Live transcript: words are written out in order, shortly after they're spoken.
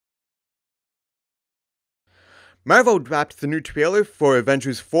Marvel dropped the new trailer for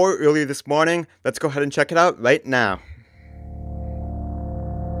Avengers 4 earlier this morning. Let's go ahead and check it out right now.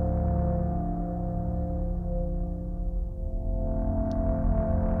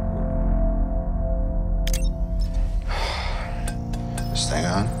 This thing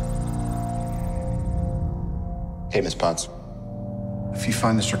on? Hey, Miss Potts. If you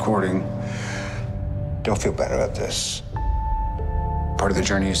find this recording, don't feel bad about this. Part of the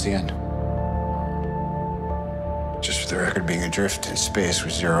journey is the end. Just for the record, being adrift in space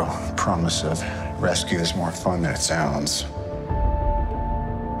with zero promise of rescue is more fun than it sounds.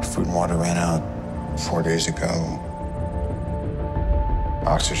 Food and water ran out 4 days ago.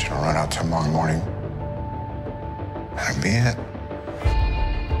 Oxygen will run out tomorrow morning. That'll be it.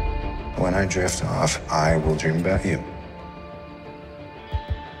 When I drift off, I will dream about you.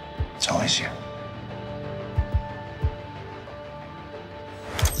 It's always you.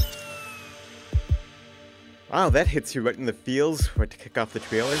 Wow, that hits you right in the feels right to kick off the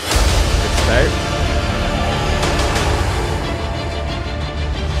trailer. Good start.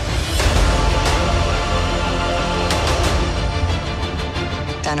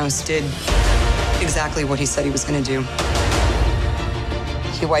 Thanos did exactly what he said he was going to do.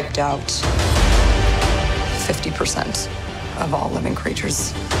 He wiped out 50% of all living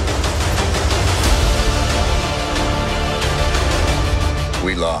creatures.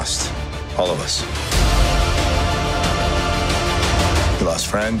 We lost, all of us. We lost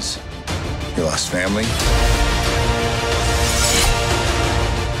friends. We lost family.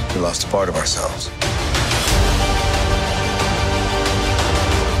 We lost a part of ourselves.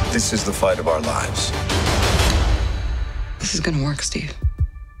 This is the fight of our lives. This is going to work, Steve.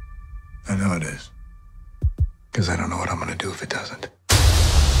 I know it is. Because I don't know what I'm going to do if it doesn't.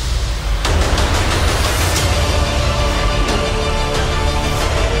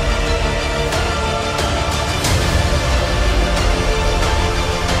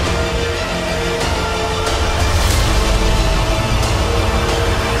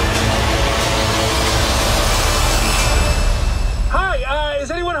 Is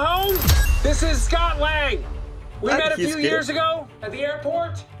anyone home? This is Scott Lang. We met a few years ago at the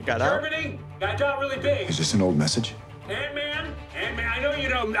airport. Germany. Got really big. Is this an old message? Ant-Man, I know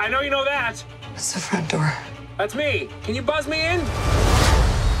you know that. It's the front door. That's me. Can you buzz me in?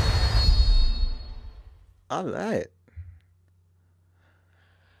 All right.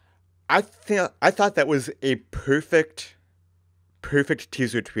 I thought that was a perfect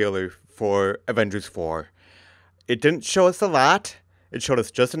teaser trailer for Avengers 4. It didn't show us a lot. It showed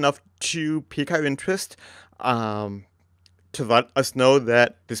us just enough to pique our interest, to let us know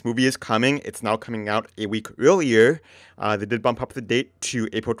that this movie is coming. It's now coming out a week earlier. They did bump up the date to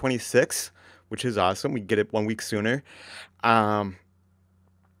April 26th, which is awesome. We get it 1 week sooner. I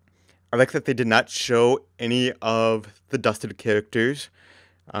like that they did not show any of the dusted characters.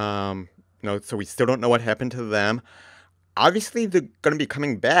 So we still don't know what happened to them. Obviously, they're going to be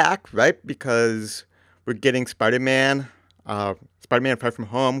coming back, right? Because we're getting Spider-Man Far From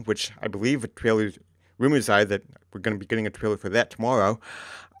Home, which I believe rumors are that we're going to be getting a trailer for that tomorrow.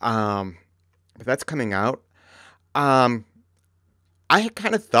 But that's coming out. I had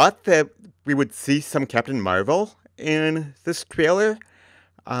kind of thought that we would see some Captain Marvel in this trailer,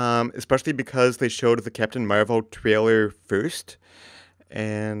 especially because they showed the Captain Marvel trailer first.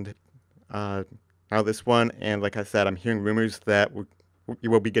 And now this one, and like I said, I'm hearing rumors that we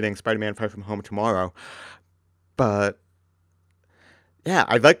will be getting Spider-Man Far From Home tomorrow. But yeah,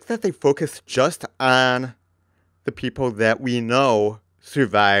 I like that they focused just on the people that we know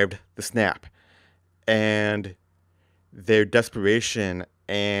survived the snap and their desperation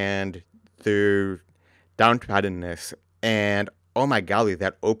and their downtroddenness. And oh my golly,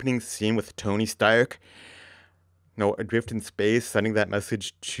 that opening scene with Tony Stark, adrift in space, sending that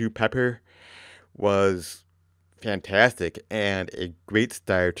message to Pepper was fantastic and a great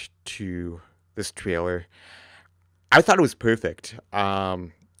start to this trailer. I thought it was perfect.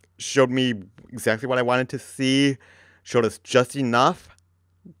 Showed me exactly what I wanted to see. Showed us just enough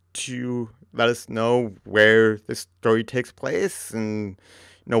to let us know where the story takes place and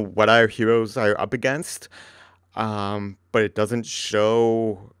what our heroes are up against. But it doesn't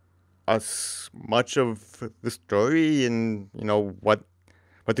show us much of the story and what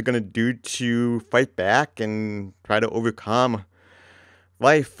they're gonna do to fight back and try to overcome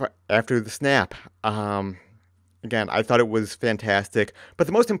life after the snap. Again, I thought it was fantastic, but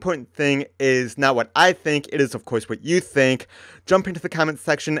the most important thing is not what I think, it is of course what you think. Jump into the comments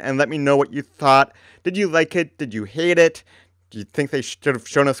section and let me know what you thought. Did you like it? Did you hate it? Do you think they should have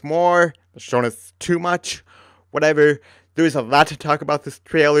shown us more? Shown us too much? Whatever. There is a lot to talk about this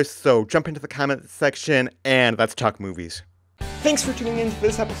trailer, so jump into the comments section and let's talk movies. Thanks for tuning in to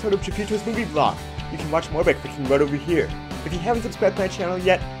this episode of Jeffito's Movie Vlog. You can watch more by clicking right over here. If you haven't subscribed to my channel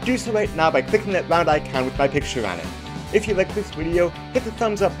yet, do so right now by clicking that round icon with my picture on it. If you like this video, hit the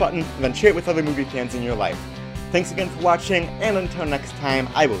thumbs up button and then share it with other movie fans in your life. Thanks again for watching, and until next time,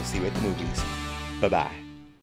 I will see you at the movies. Bye-bye.